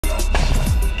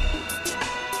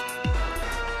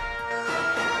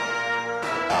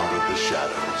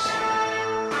shadows.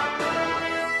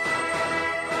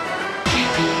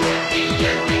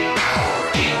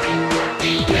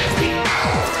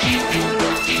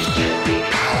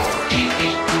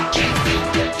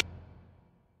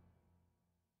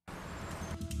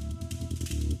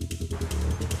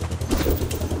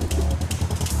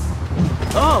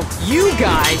 Oh, you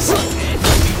guys!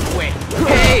 Wait.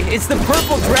 Hey, it's the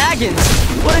Purple Dragons!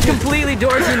 What a completely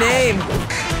dorky name!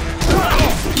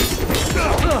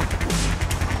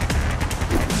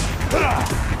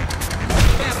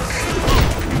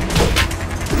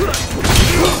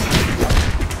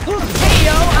 Hey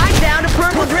yo, I'm down to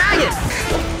Purple Dragon!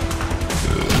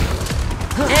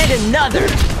 And another!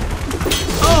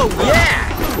 Oh yeah!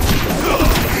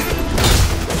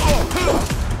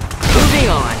 Moving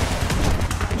on.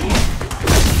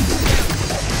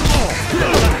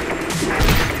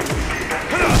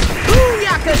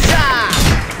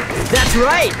 That's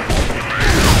right!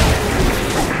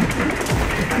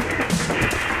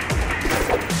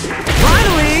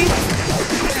 Finally!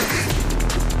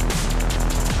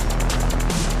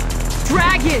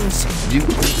 Dragons!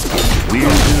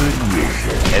 Weirder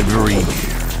every year.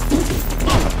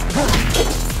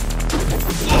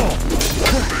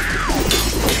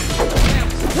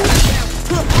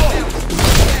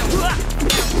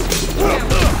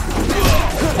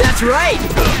 That's right!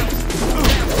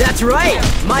 That's right!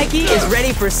 Mikey is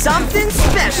ready for something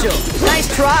special! Nice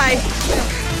try!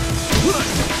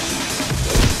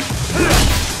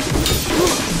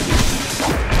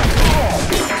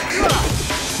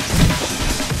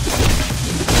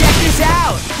 Check this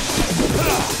out!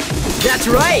 That's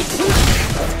right!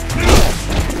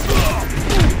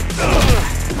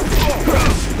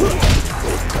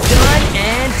 Done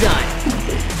and done!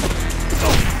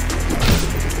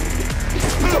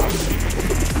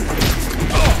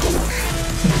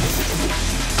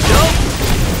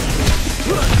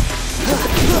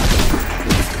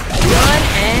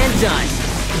 Done.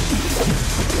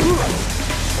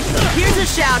 Here's a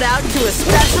shout out to a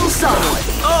special someone.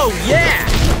 Oh yeah!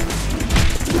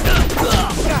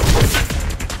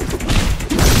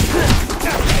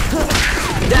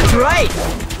 That's right!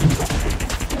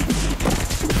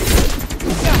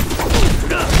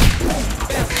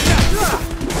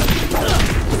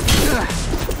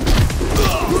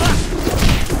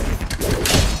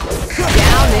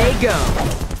 Down they go.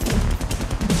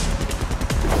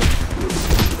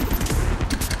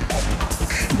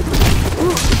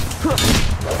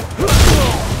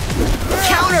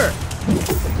 Counter!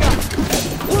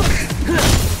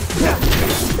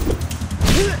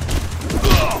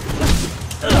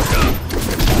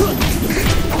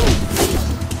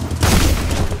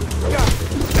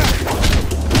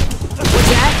 What's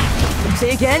that?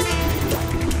 Say again?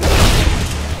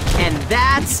 And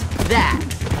that's that.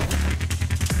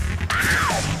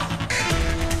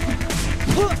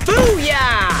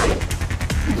 Booyah!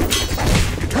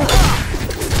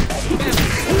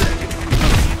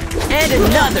 And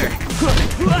another!